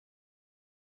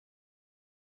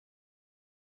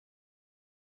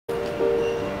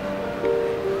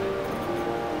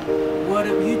what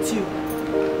up YouTube?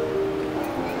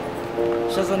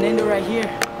 Syazwannendo right here.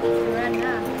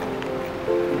 Firahna.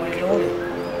 One and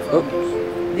only.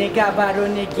 Nega baru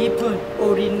ne gipun,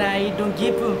 ori nai don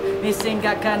gipun. Ne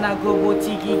senga kana gobo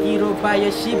tiki giro baya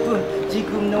shipun.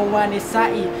 Jigum no one is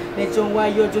sai, ne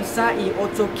chongwa yo jun sai.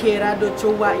 Ocho kera do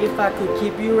chowa if I could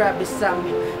keep you right beside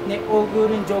me. Ne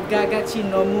ogurun jogagachi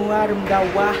no muarum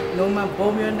dawa. No man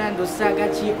bomyo nando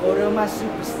sagachi oroma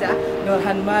superstar. No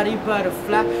hanmari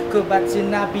butterfly, kobachi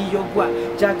nabi yogwa.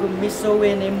 Jagu miso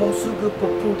ene monsugu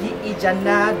popugi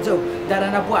ijanado.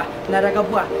 Darana bwa, naraga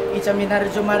bwa, ichami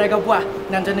narujo maraga bwa.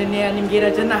 난자는 내 아님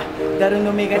길어잖아 다른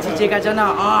놈이가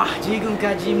지체가잖아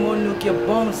지금까지 못 느껴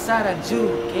본 사람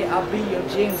줄게 I'll be your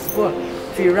James Bond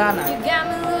Firahna. You got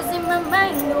me losing my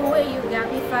mind the way you got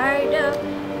me fired up.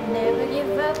 Never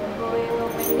give up, boy,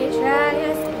 but when they try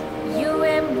us, you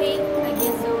and me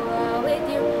against the wall with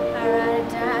you, I'd rather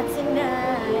die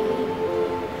tonight.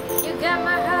 You got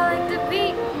my heart like the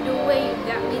beat, the way you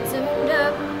got me tuned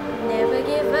up. Never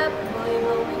give up, boy,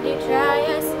 but when they try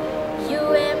us, you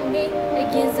and me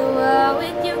against the wall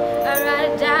with you, I'd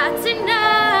rather die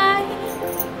tonight.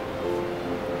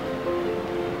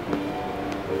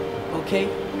 Okay,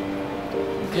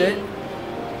 good.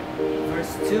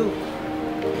 Verse 2.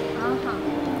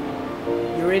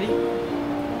 You ready?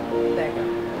 There you go.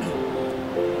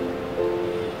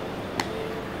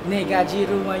 내가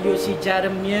지루한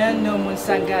요시자르면 너무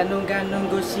상가는 가는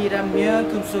곳이라면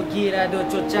꿈속이라도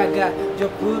쫓아가 저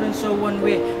푸른 소원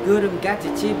왜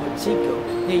구름같이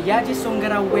집어치고 내 야지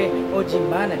손가락 왜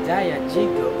오지만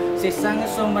않아야지고 세상을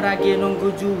소멸하게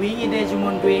농구 주인이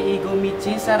되지면 돼 이거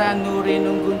미친 사람 노래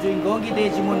농구 주인공이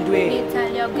되지면 돼 네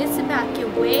달력은 수밖에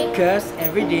왜 Cause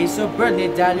every day's your birthday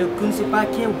내 달력은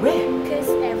수밖에 왜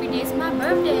Cause every day's my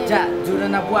birthday 자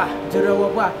들어나 봐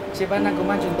들어와 봐 제발 난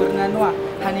그만 좀 들어나 놔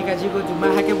하니 가지고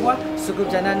두마하게 봐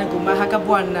수급자 나는 구마하가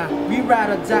보았나 We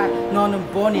ride or die 너는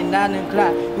보니 나는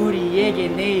glide 우리에게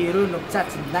내일은 없자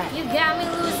tonight You got me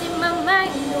losing my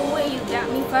mind the way you got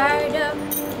me fired up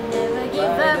Never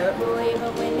give up boy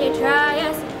but when they try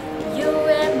us You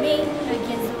and me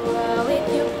against the wall with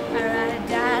you I'd rather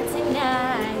die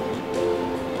tonight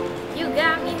You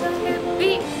got me on the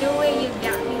beat the way you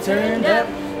got me turned up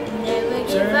Never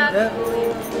give up boy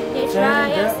but when they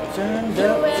try us You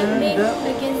and me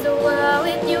against the wall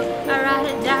with you I'd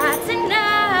rather die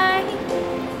tonight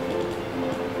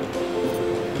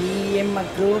Me and my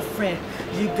girlfriend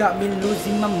You got me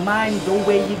losing my mind the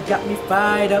way you got me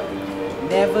fired up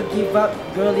Never give up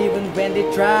girl even when they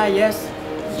try us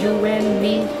You and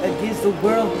me against the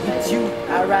world with you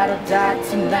I'd rather die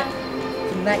tonight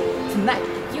Tonight, tonight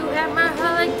You have my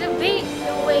heart like the beat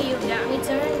the way you got me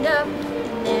turned up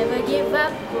Never give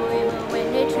up boy but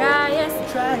when they try us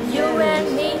You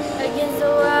and me against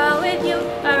the wall with you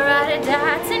I'd rather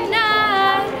die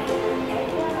tonight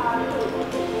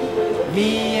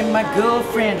Me and my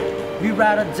girlfriend, we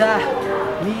ride or die.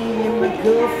 Me and my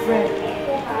girlfriend,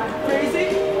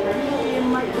 crazy. Me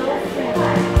and my girlfriend,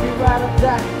 we ride or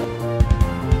die.